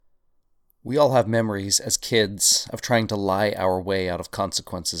We all have memories as kids of trying to lie our way out of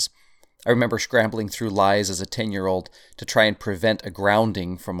consequences. I remember scrambling through lies as a 10-year-old to try and prevent a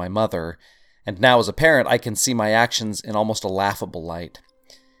grounding from my mother, and now as a parent I can see my actions in almost a laughable light.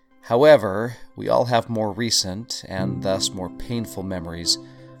 However, we all have more recent, and thus more painful memories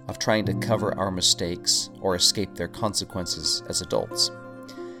of trying to cover our mistakes or escape their consequences as adults.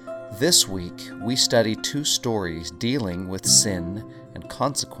 This week, we study two stories dealing with sin and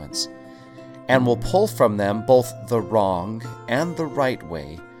consequence, and we'll pull from them both the wrong and the right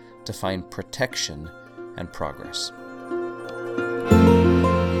way to find protection and progress.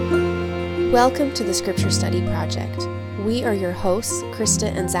 Welcome to the Scripture Study Project. We are your hosts,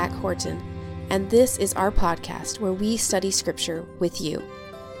 Krista and Zach Horton, and this is our podcast where we study Scripture with you.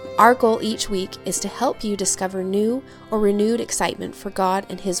 Our goal each week is to help you discover new or renewed excitement for God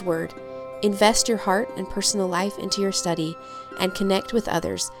and His Word, invest your heart and personal life into your study, and connect with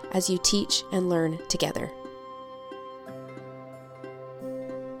others as you teach and learn together.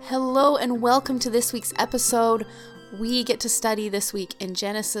 Hello and welcome to this week's episode. We get to study this week in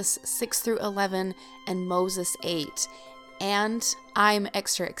Genesis 6 through 11 and Moses 8. And I'm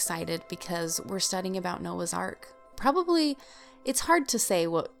extra excited because we're studying about Noah's Ark. Probably, it's hard to say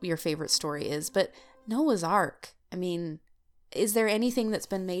what your favorite story is, but Noah's Ark, I mean, is there anything that's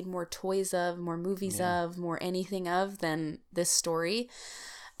been made more toys of, more movies of, more anything of than this story?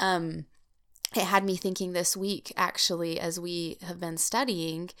 It had me thinking this week, actually, as we have been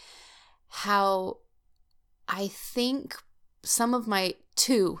studying, how I think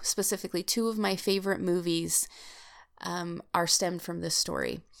two of my favorite movies are stemmed from this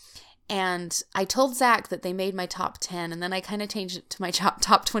story. And I told Zach that they made my top 10, and then I kind of changed it to my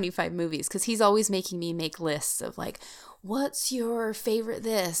top 25 movies, because he's always making me make lists of like, what's your favorite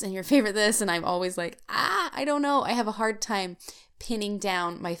this and your favorite this? And I'm always like, I don't know. I have a hard time pinning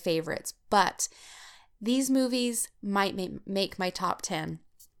down my favorites. But these movies might make my top 10,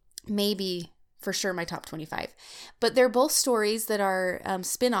 maybe for sure my top 25. But they're both stories that are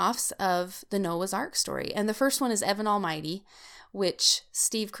spin-offs of the Noah's Ark story. And the first one is Evan Almighty, which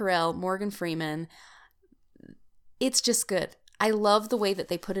Steve Carell, Morgan Freeman, it's just good. I love the way that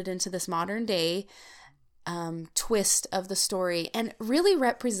they put it into this modern day twist of the story, and really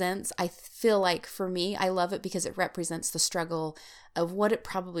represents, I feel like for me, I love it because it represents the struggle of what it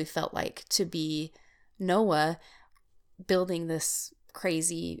probably felt like to be Noah building this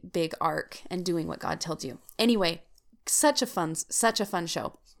crazy big ark and doing what God told you. Anyway, such a fun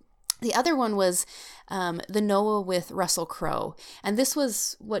show. The other one was the Noah with Russell Crowe. And this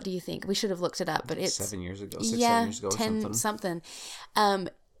was, what do you think? We should have looked it up, but it's 7 years ago, 7 years ago, 10 something.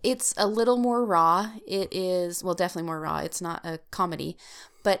 It's a little more raw. It is, well, definitely more raw. It's not a comedy,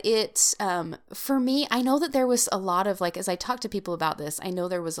 but it's, for me, I know that there was a lot of, like, as I talked to people about this, I know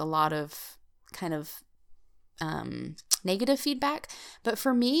there was a lot of kind of negative feedback, but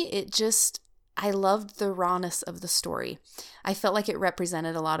for me, I loved the rawness of the story. I felt like it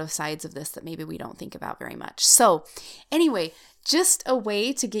represented a lot of sides of this that maybe we don't think about very much. So anyway, just a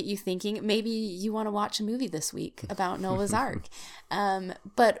way to get you thinking. Maybe you want to watch a movie this week about Noah's Ark.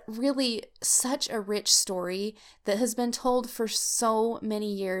 But really such a rich story that has been told for so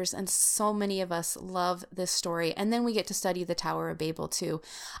many years, and so many of us love this story. And then we get to study the Tower of Babel too.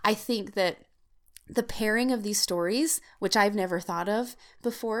 I think that the pairing of these stories, which I've never thought of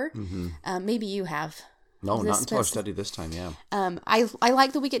before, maybe you have. No, not until I studied this time, yeah. I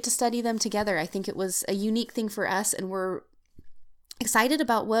like that we get to study them together. I think it was a unique thing for us, and we're excited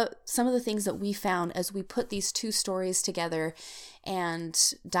about what some of the things that we found as we put these two stories together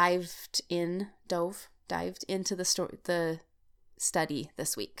and dived into the study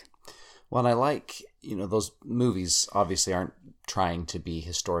this week. Well, and I like, those movies obviously aren't trying to be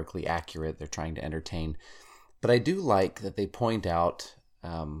historically accurate. They're trying to entertain. But I do like that they point out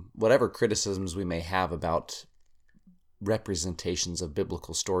whatever criticisms we may have about representations of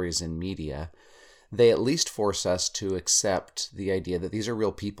biblical stories in media, they at least force us to accept the idea that these are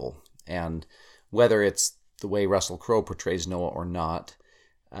real people. And whether it's the way Russell Crowe portrays Noah or not,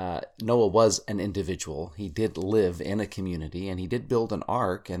 Noah was an individual. He did live in a community, and he did build an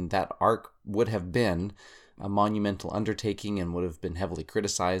ark, and that ark would have been a monumental undertaking and would have been heavily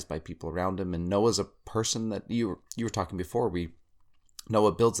criticized by people around him. And Noah's a person that you were talking before.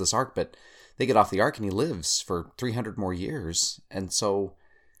 Noah builds this ark, but they get off the ark and he lives for 300 more years. And so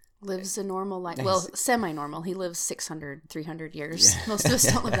lives a normal life. Well, semi-normal. He lives 300 years. Yeah. Most of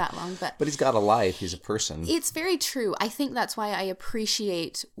us don't live that long. But he's got a life. He's a person. It's very true. I think that's why I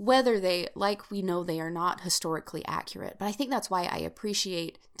appreciate whether they, like we know they are not historically accurate, but I think that's why I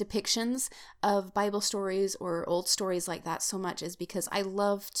appreciate depictions of Bible stories or old stories like that so much, is because I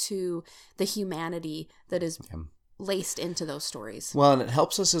love the humanity that is laced into those stories. Well, and it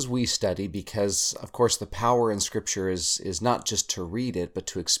helps us as we study because, of course, the power in Scripture is not just to read it, but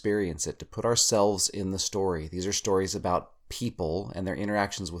to experience it, to put ourselves in the story. These are stories about people and their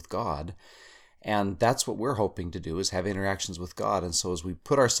interactions with God, and that's what we're hoping to do, is have interactions with God. And so as we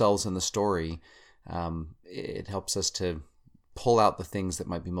put ourselves in the story, it helps us to pull out the things that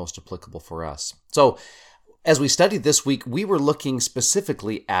might be most applicable for us. So as we studied this week, we were looking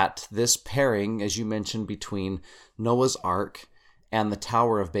specifically at this pairing, as you mentioned, between Noah's Ark and the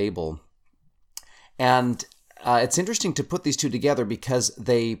Tower of Babel. And it's interesting to put these two together because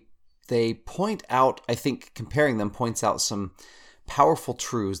they point out, I think comparing them points out some powerful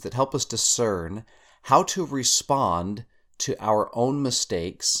truths that help us discern how to respond to our own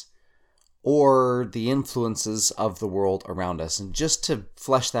mistakes or the influences of the world around us. And just to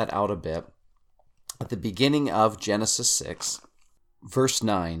flesh that out a bit, at the beginning of Genesis 6, verse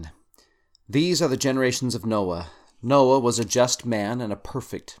 9, "These are the generations of Noah. Noah was a just man and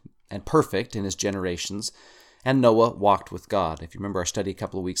perfect in his generations, and Noah walked with God." If you remember our study a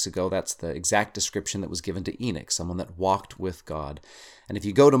couple of weeks ago, that's the exact description that was given to Enoch, someone that walked with God. And if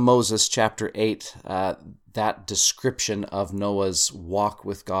you go to Moses chapter 8, that description of Noah's walk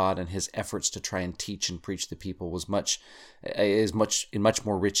with God and his efforts to try and teach and preach the people is in much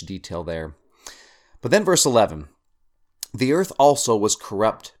more rich detail there. But then verse 11, "The earth also was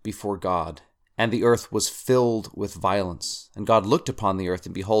corrupt before God, and the earth was filled with violence. And God looked upon the earth,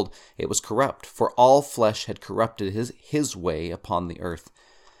 and behold, it was corrupt, for all flesh had corrupted his way upon the earth.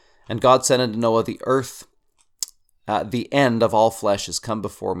 And God said unto Noah, the end of all flesh is come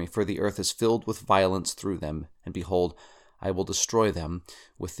before me, for the earth is filled with violence through them, and behold, I will destroy them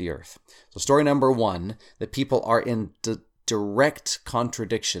with the earth." So story number one, that people are in direct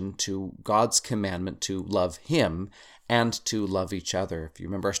contradiction to God's commandment to love Him and to love each other. If you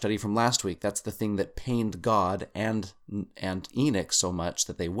remember our study from last week, that's the thing that pained God and Enoch so much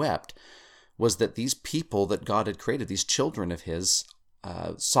that they wept, was that these people that God had created, these children of His,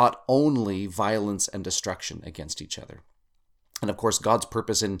 sought only violence and destruction against each other. And of course, God's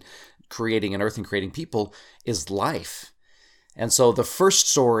purpose in creating an earth and creating people is life. And so the first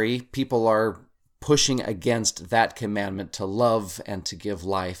story, people are pushing against that commandment to love and to give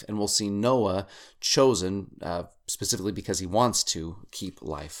life. And we'll see Noah chosen specifically because he wants to keep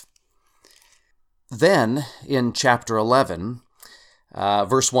life. Then in chapter 11,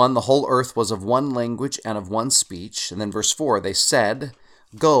 verse 1, "The whole earth was of one language and of one speech." And then verse 4, "They said,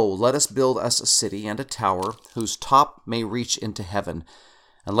 Go, let us build us a city and a tower, whose top may reach into heaven.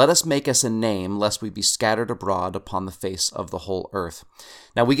 And let us make us a name, lest we be scattered abroad upon the face of the whole earth."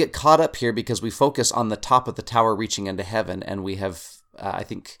 Now, we get caught up here because we focus on the top of the tower reaching into heaven, and we have, I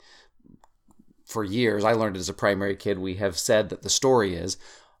think, for years, I learned it as a primary kid, we have said that the story is,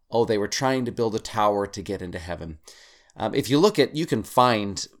 they were trying to build a tower to get into heaven. If you look you can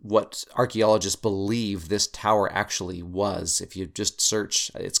find what archaeologists believe this tower actually was. If you just search,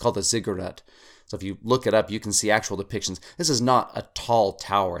 it's called a ziggurat. So if you look it up, you can see actual depictions. This is not a tall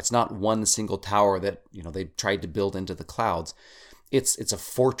tower. It's not one single tower that they tried to build into the clouds. It's a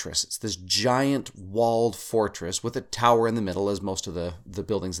fortress. It's this giant walled fortress with a tower in the middle, as most of the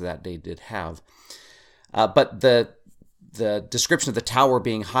buildings of that day did have. But the description of the tower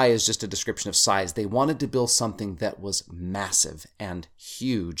being high is just a description of size. They wanted to build something that was massive and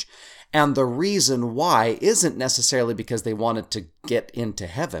huge. And the reason why isn't necessarily because they wanted to get into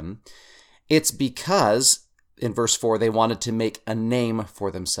heaven. It's because, in verse 4, they wanted to make a name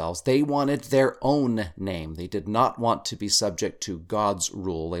for themselves. They wanted their own name. They did not want to be subject to God's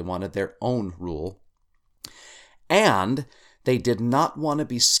rule. They wanted their own rule. And they did not want to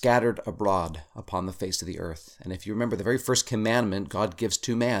be scattered abroad upon the face of the earth. And if you remember, the very first commandment God gives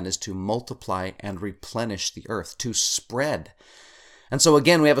to man is to multiply and replenish the earth, to spread. And so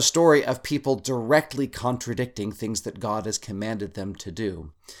again, we have a story of people directly contradicting things that God has commanded them to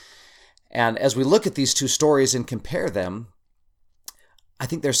do. And as we look at these two stories and compare them, I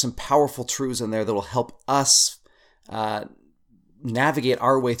think there's some powerful truths in there that will help us navigate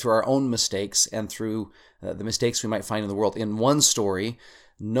our way through our own mistakes and through the mistakes we might find in the world. In one story,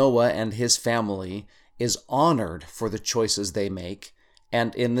 Noah and his family is honored for the choices they make.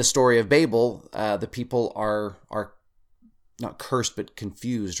 And in the story of Babel, the people are not cursed, but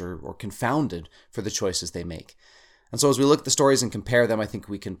confused or confounded for the choices they make. And so as we look at the stories and compare them, I think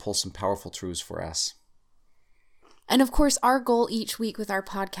we can pull some powerful truths for us. And of course, our goal each week with our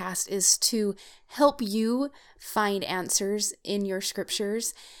podcast is to help you find answers in your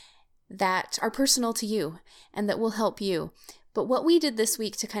scriptures that are personal to you and that will help you. But what we did this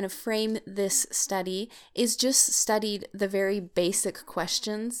week to kind of frame this study is just studied the very basic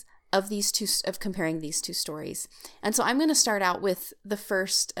questions of comparing these two stories. And so I'm going to start out with the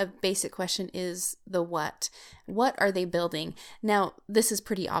first basic question is the what. What are they building? Now, this is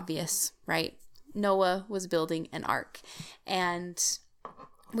pretty obvious, right? Noah was building an ark. And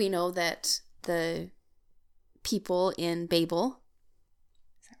we know that the people in Babel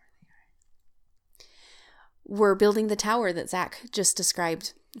were building the tower that Zach just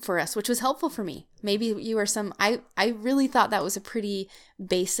described for us, which was helpful for me. Maybe you are I really thought that was a pretty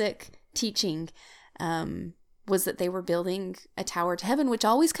basic teaching, was that they were building a tower to heaven, which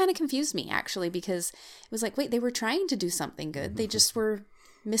always kind of confused me, actually, because it was like, wait, they were trying to do something good. They just were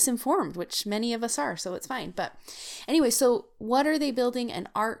misinformed, which many of us are, so it's fine. But anyway, so what are they building? An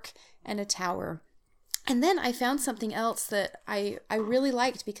ark and a tower. And then I found something else that I really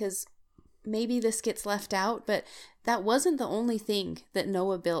liked, because maybe this gets left out, but that wasn't the only thing that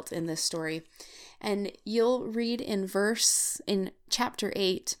Noah built in this story. And you'll read in chapter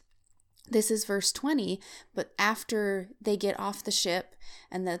 8, this is verse 20, but after they get off the ship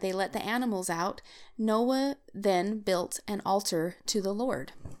and that they let the animals out, Noah then built an altar to the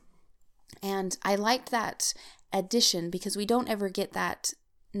Lord. And I liked that addition because we don't ever get that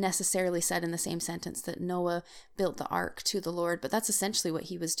necessarily said in the same sentence, that Noah built the ark to the Lord, but that's essentially what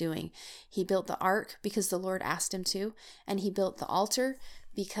he was doing. He built the ark because the Lord asked him to, and he built the altar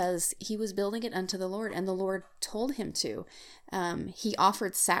because he was building it unto the Lord, and the Lord told him to. He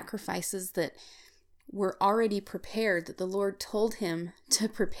offered sacrifices that were already prepared, that the Lord told him to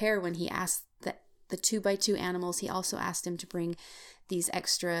prepare when he asked the 2x2 animals. He also asked him to bring these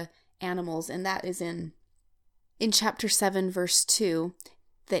extra animals, and that is in chapter 7, verse 2,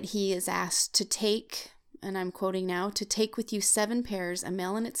 that he is asked to take, and I'm quoting now, to take with you 7 pairs, a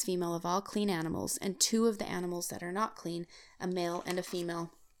male and its female, of all clean animals, and 2 of the animals that are not clean, a male and a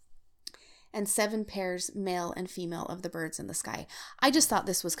female, and 7 pairs, male and female, of the birds in the sky. I just thought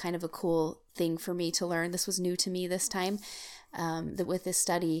this was kind of a cool thing for me to learn. This was new to me this time, that with this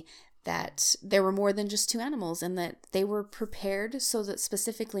study, that there were more than just 2 animals, and that they were prepared so that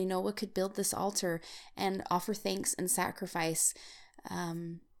specifically Noah could build this altar and offer thanks and sacrifice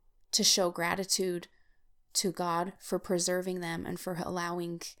to show gratitude to God for preserving them and for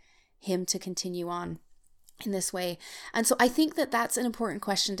allowing him to continue on in this way. And so I think that that's an important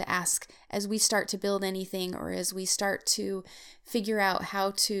question to ask as we start to build anything, or as we start to figure out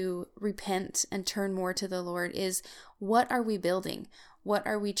how to repent and turn more to the Lord, is what are we building? What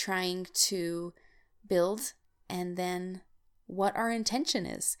are we trying to build? And then what our intention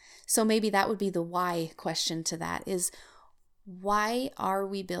is. So maybe that would be the why question to that, is why are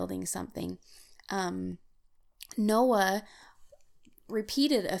we building something? Noah,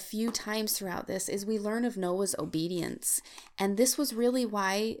 repeated a few times throughout this, is we learn of Noah's obedience. And this was really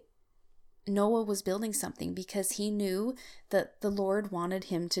why Noah was building something, because he knew that the Lord wanted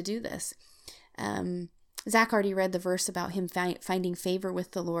him to do this. Zach already read the verse about him finding favor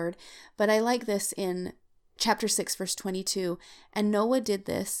with the Lord, but I like this in chapter 6, verse 22. And Noah did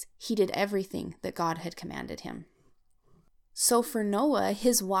this. He did everything that God had commanded him. So for Noah,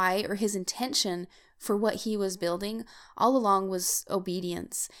 his why, or his intention for what he was building all along, was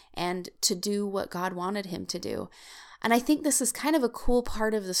obedience and to do what God wanted him to do. And I think this is kind of a cool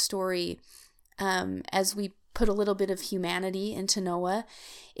part of the story, as we put a little bit of humanity into Noah,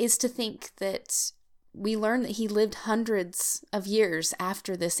 is to think that we learn that he lived hundreds of years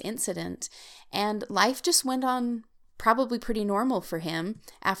after this incident, and life just went on probably pretty normal for him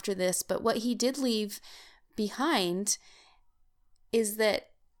after this. But what he did leave behind is that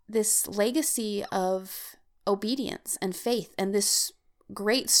this legacy of obedience and faith, and this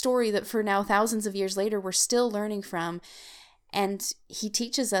great story that for now thousands of years later we're still learning from. And he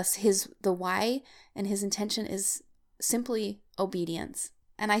teaches us the why, and his intention is simply obedience.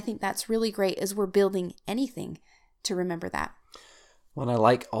 And I think that's really great as we're building anything, to remember that. Well, and I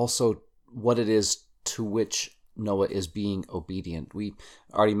like also what it is to which Noah is being obedient. We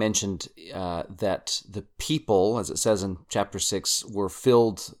already mentioned that the people, as it says in chapter 6, were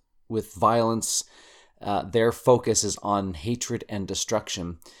filled with violence. Their focus is on hatred and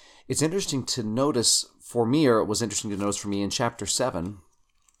destruction. It's interesting to notice for me, or it was interesting to notice for me in chapter 7,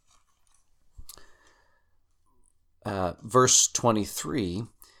 verse 23,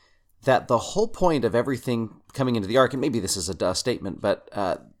 that the whole point of everything coming into the ark, and maybe this is a duh statement, but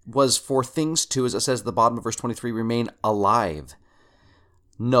was for things to, as it says at the bottom of verse 23, remain alive.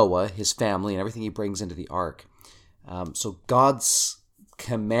 Noah, his family, and everything he brings into the ark. So God's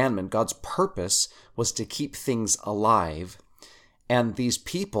commandment, God's purpose was to keep things alive. And these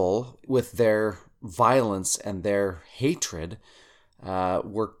people, with their violence and their hatred,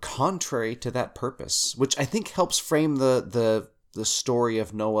 were contrary to that purpose, which I think helps frame the story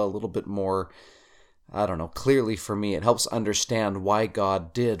of Noah a little bit more, I don't know, clearly for me. It helps understand why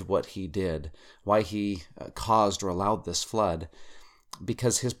God did what he did, why he caused or allowed this flood,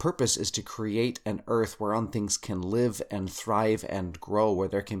 because his purpose is to create an earth whereon things can live and thrive and grow, where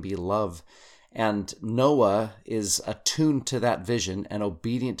there can be love. And Noah is attuned to that vision and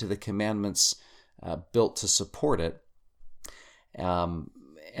obedient to the commandments built to support it. And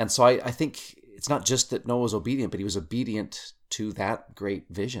so I think it's not just that Noah was obedient, but he was obedient to that great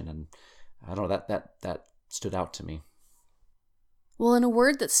vision. And I don't know, that stood out to me. Well, and a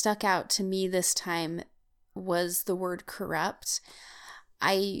word that stuck out to me this time was the word corrupt.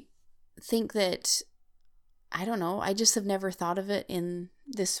 I think that, I don't know, I just have never thought of it in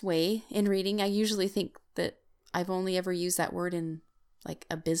this way in reading. I usually think that I've only ever used that word in like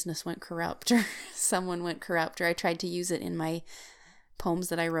a business went corrupt or someone went corrupt, or I tried to use it in my poems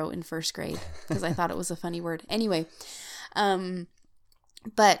that I wrote in first grade because I thought it was a funny word. Anyway,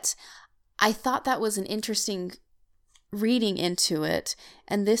 but I thought that was an interesting reading into it.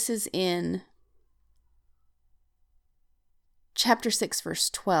 And this is in chapter 6, verse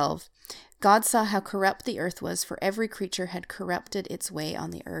 12. God saw how corrupt the earth was, for every creature had corrupted its way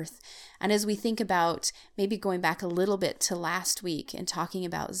on the earth. And as we think about maybe going back a little bit to last week and talking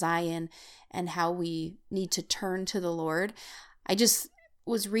about Zion and how we need to turn to the Lord, I just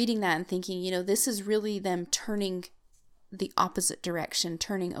was reading that and thinking, this is really them turning the opposite direction,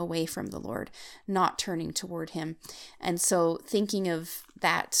 turning away from the Lord, not turning toward him. And so thinking of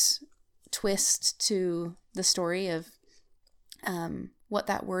that twist to the story of what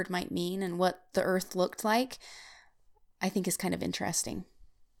that word might mean and what the earth looked like, I think is kind of interesting.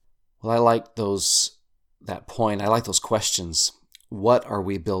 Well, I like that point. I like those questions. What are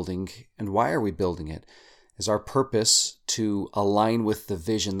we building and why are we building it? Is our purpose to align with the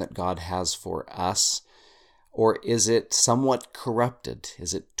vision that God has for us? Or is it somewhat corrupted?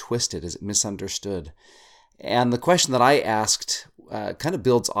 Is it twisted? Is it misunderstood? And the question that I asked kind of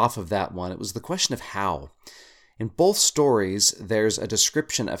builds off of that one. It was the question of how. In both stories, there's a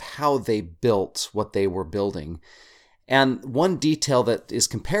description of how they built what they were building. And one detail that is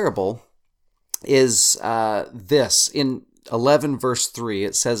comparable is this. In 11 verse 3,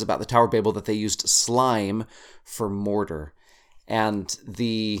 it says about the Tower of Babel that they used slime for mortar. And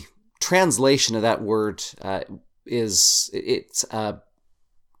the translation of that word it's a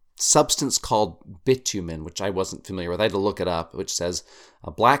substance called bitumen, which I wasn't familiar with. I had to look it up, which says a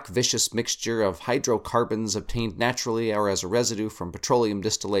black, viscous mixture of hydrocarbons obtained naturally or as a residue from petroleum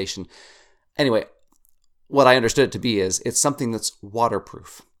distillation. Anyway, what I understood it to be is it's something that's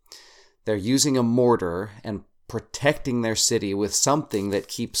waterproof. They're using a mortar and protecting their city with something that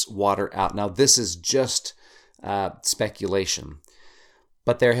keeps water out. Now, this is just speculation.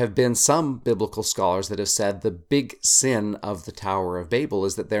 But there have been some biblical scholars that have said the big sin of the Tower of Babel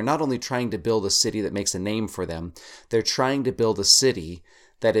is that they're not only trying to build a city that makes a name for them, they're trying to build a city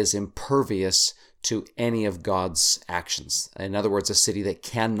that is impervious to any of God's actions. In other words, a city that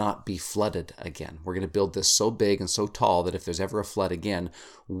cannot be flooded again. We're going to build this so big and so tall that if there's ever a flood again,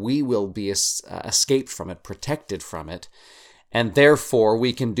 we will be escaped from it, protected from it, and therefore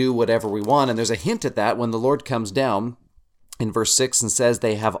we can do whatever we want. And there's a hint at that when the Lord comes down in verse 6 and says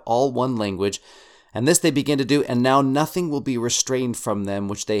they have all one language, and this they begin to do, and now nothing will be restrained from them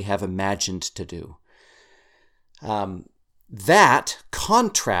which they have imagined to do. That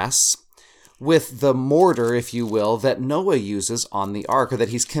contrasts with the mortar, if you will, that Noah uses on the ark, or that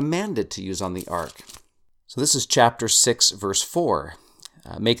he's commanded to use on the ark. So this is chapter 6, verse 4.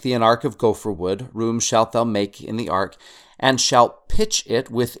 Make thee an ark of gopher wood, rooms shalt thou make in the ark, and shalt pitch it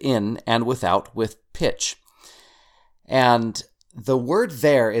within and without with pitch. And the word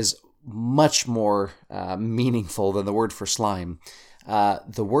there is much more meaningful than the word for slime.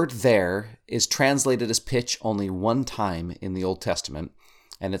 The word there is translated as pitch only one time in the Old Testament,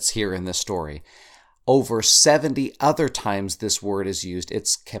 and it's here in this story. Over 70 other times this word is used.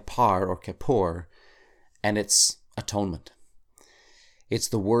 It's kepar or kepor, and it's atonement. It's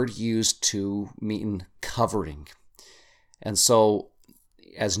the word used to mean covering. And so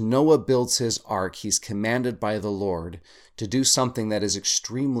as Noah builds his ark, he's commanded by the Lord to do something that is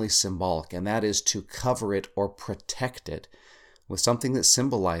extremely symbolic, and that is to cover it or protect it with something that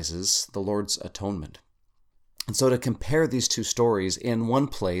symbolizes the Lord's atonement. And so to compare these two stories, in one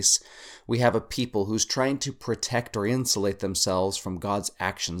place, we have a people who's trying to protect or insulate themselves from God's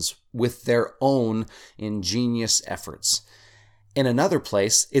actions with their own ingenious efforts. In another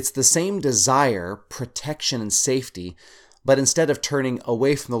place, it's the same desire, protection, and safety, but instead of turning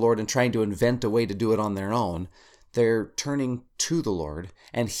away from the Lord and trying to invent a way to do it on their own, they're turning to the Lord,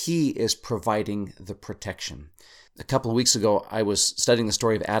 and He is providing the protection. A couple of weeks ago, I was studying the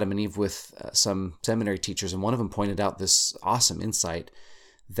story of Adam and Eve with some seminary teachers, and one of them pointed out this awesome insight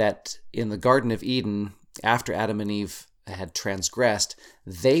that in the Garden of Eden, after Adam and Eve had transgressed,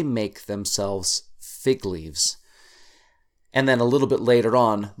 they make themselves fig leaves. And then a little bit later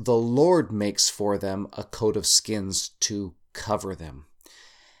on, the Lord makes for them a coat of skins to cover them.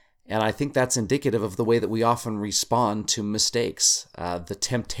 And I think that's indicative of the way that we often respond to mistakes. The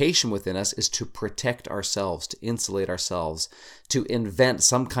temptation within us is to protect ourselves, to insulate ourselves, to invent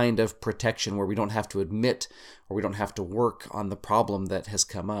some kind of protection where we don't have to admit or we don't have to work on the problem that has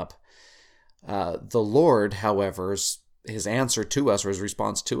come up. The Lord, however, His answer to us or His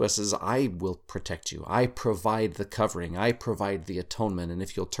response to us is, I will protect you. I provide the covering. I provide the atonement. And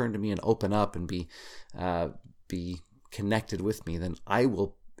if you'll turn to me and open up and be connected with me, then I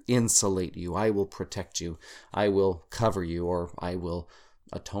will insulate you, I will protect you, I will cover you, or I will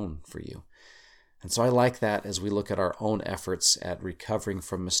atone for you. And so I like that as we look at our own efforts at recovering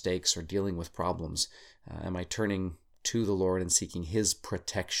from mistakes or dealing with problems. Am I turning to the Lord and seeking His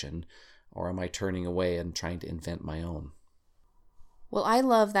protection, or am I turning away and trying to invent my own? Well, I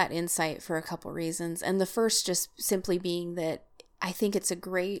love that insight for a couple reasons. And the first just simply being that I think it's a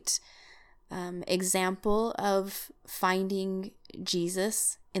great example of finding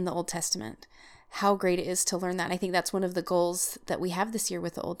Jesus in the Old Testament. How great it is to learn that. And I think that's one of the goals that we have this year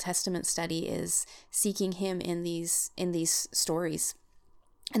with the Old Testament study, is seeking Him in these stories.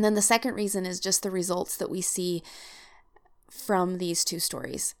 And then the second reason is just the results that we see from these two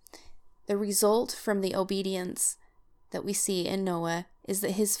stories. The result from the obedience that we see in Noah is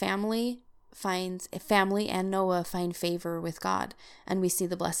that his family and Noah find favor with God, and we see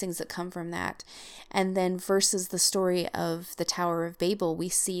the blessings that come from that. And then versus the story of the Tower of Babel, we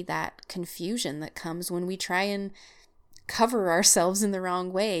see that confusion that comes when we try and cover ourselves in the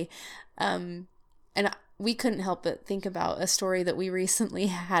wrong way. And we couldn't help but think about a story that we recently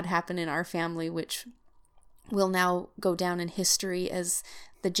had happen in our family, which will now go down in history as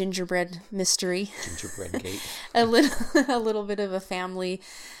the gingerbread mystery. Gingerbread gate. a little bit of a family,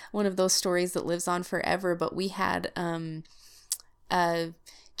 one of those stories that lives on forever. But we had a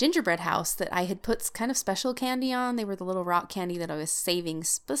gingerbread house that I had put kind of special candy on. They were the little rock candy that I was saving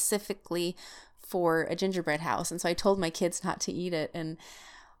specifically for a gingerbread house. And so I told my kids not to eat it. And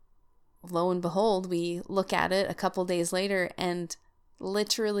lo and behold, we look at it a couple days later, and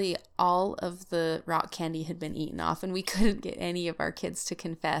literally all of the rock candy had been eaten off, and we couldn't get any of our kids to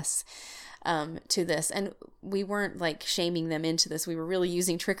confess to this. And we weren't like shaming them into this. We were really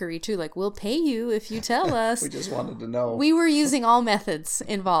using trickery too. Like, we'll pay you if you tell us. We just wanted to know. We were using all methods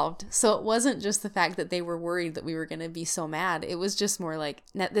involved. So it wasn't just the fact that they were worried that we were going to be so mad. It was just more like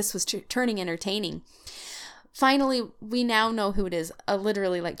this was turning entertaining. Finally, we now know who it is.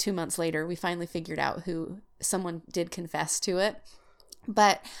 Literally like 2 months later, we finally figured out who someone did confess to it.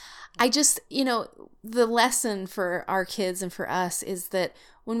 But I just, the lesson for our kids and for us is that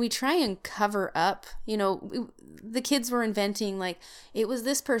when we try and cover up, the kids were inventing like, it was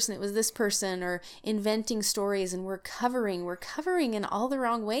this person, or inventing stories, and we're covering in all the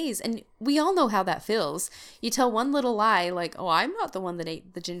wrong ways. And we all know how that feels. You tell one little lie, like, oh, I'm not the one that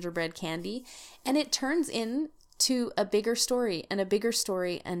ate the gingerbread candy. And it turns into a bigger story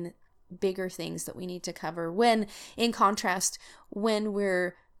and bigger things that we need to cover, when in contrast, when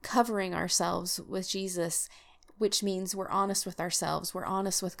we're covering ourselves with Jesus, which means we're honest with ourselves, we're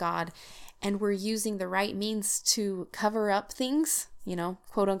honest with God, and we're using the right means to cover up things,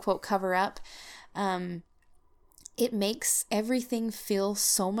 quote unquote cover up, it makes everything feel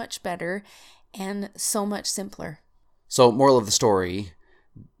so much better and so much simpler. So, moral of the story,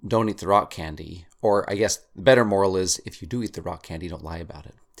 don't eat the rock candy. Or I guess the better moral is, if you do eat the rock candy, don't lie about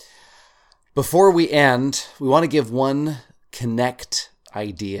it. Before we end, we want to give one connect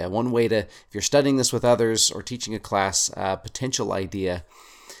idea, one way to, if you're studying this with others or teaching a class, potential idea.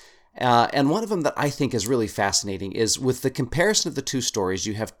 And one of them that I think is really fascinating is with the comparison of the two stories,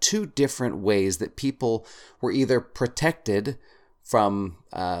 you have two different ways that people were either protected from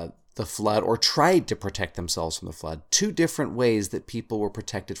the flood or tried to protect themselves from the flood. Two different ways that people were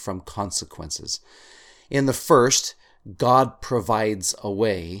protected from consequences. In the first, God provides a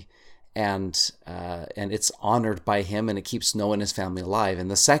way, and it's honored by him, and it keeps Noah and his family alive. In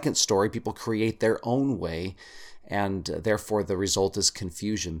the second story, people create their own way, and therefore the result is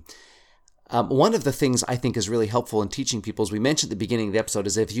confusion. One of the things I think is really helpful in teaching people, as we mentioned at the beginning of the episode,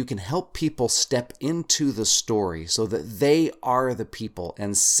 is if you can help people step into the story so that they are the people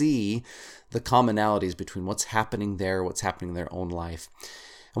and see the commonalities between what's happening there, what's happening in their own life.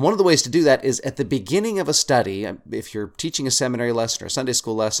 And one of the ways to do that is at the beginning of a study, if you're teaching a seminary lesson or a Sunday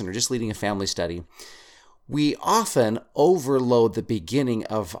school lesson or just leading a family study, we often overload the beginning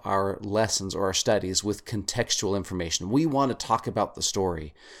of our lessons or our studies with contextual information. We want to talk about the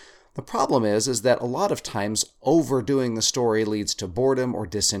story. The problem is that a lot of times overdoing the story leads to boredom or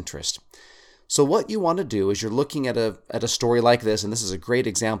disinterest. So what you want to do is you're looking at a story like this, and this is a great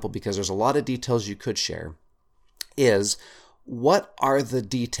example because there's a lot of details you could share, is what are the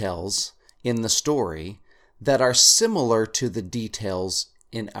details in the story that are similar to the details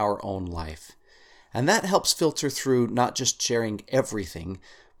in our own life? And that helps filter through not just sharing everything,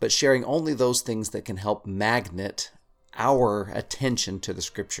 but sharing only those things that can help magnet our attention to the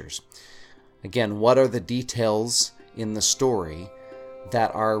scriptures. Again, what are the details in the story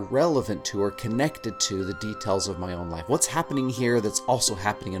that are relevant to or connected to the details of my own life? What's happening here that's also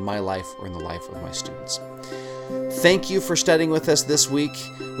happening in my life or in the life of my students? Thank you for studying with us this week.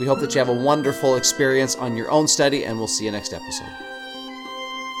 We hope that you have a wonderful experience on your own study, and we'll see you next episode.